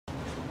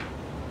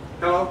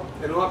Hello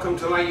and welcome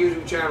to my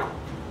YouTube channel.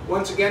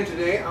 Once again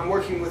today I'm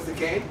working with the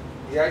cane.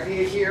 The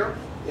idea here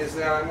is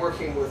that I'm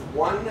working with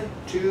 1,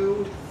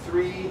 2,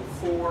 3,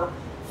 4,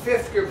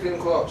 5th grip in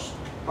close.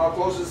 How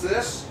close is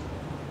this?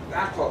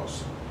 That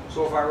close.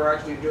 So if I were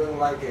actually doing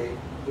like a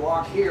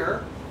block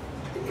here,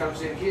 it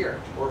comes in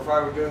here. Or if I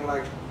were doing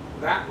like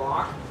that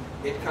block,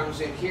 it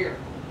comes in here.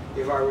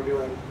 If I were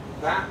doing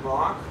that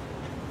block,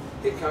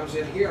 it comes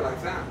in here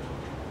like that.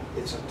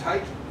 It's a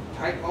tight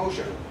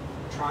motion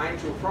trying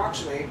to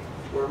approximate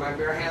where my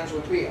bare hands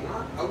would be. I'm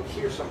not out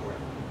here somewhere.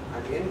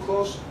 I'm in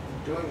close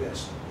doing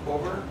this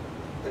over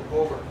and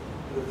over.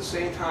 And at the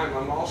same time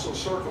I'm also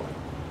circling.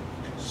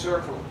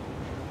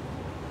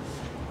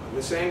 On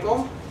this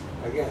angle,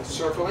 again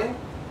circling.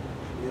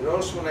 You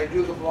notice when I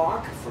do the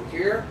block from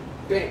here,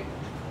 bing.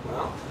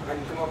 Well, I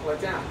can come up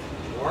like that.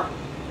 Or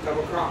come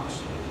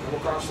across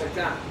like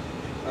that.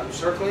 I'm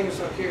circling, it's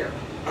up here,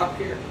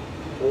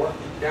 or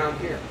down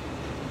here.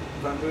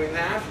 If I'm doing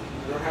that,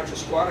 I don't have to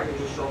squat, I can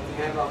just drop the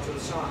hand off to the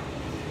side.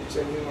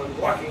 Same thing when I'm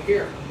blocking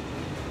here.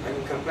 I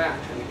can come back,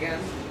 and again,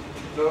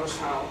 notice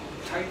how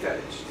tight that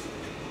is.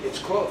 It's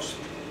close.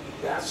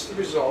 That's the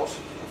result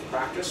of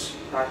practice,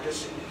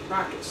 practice,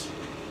 practice.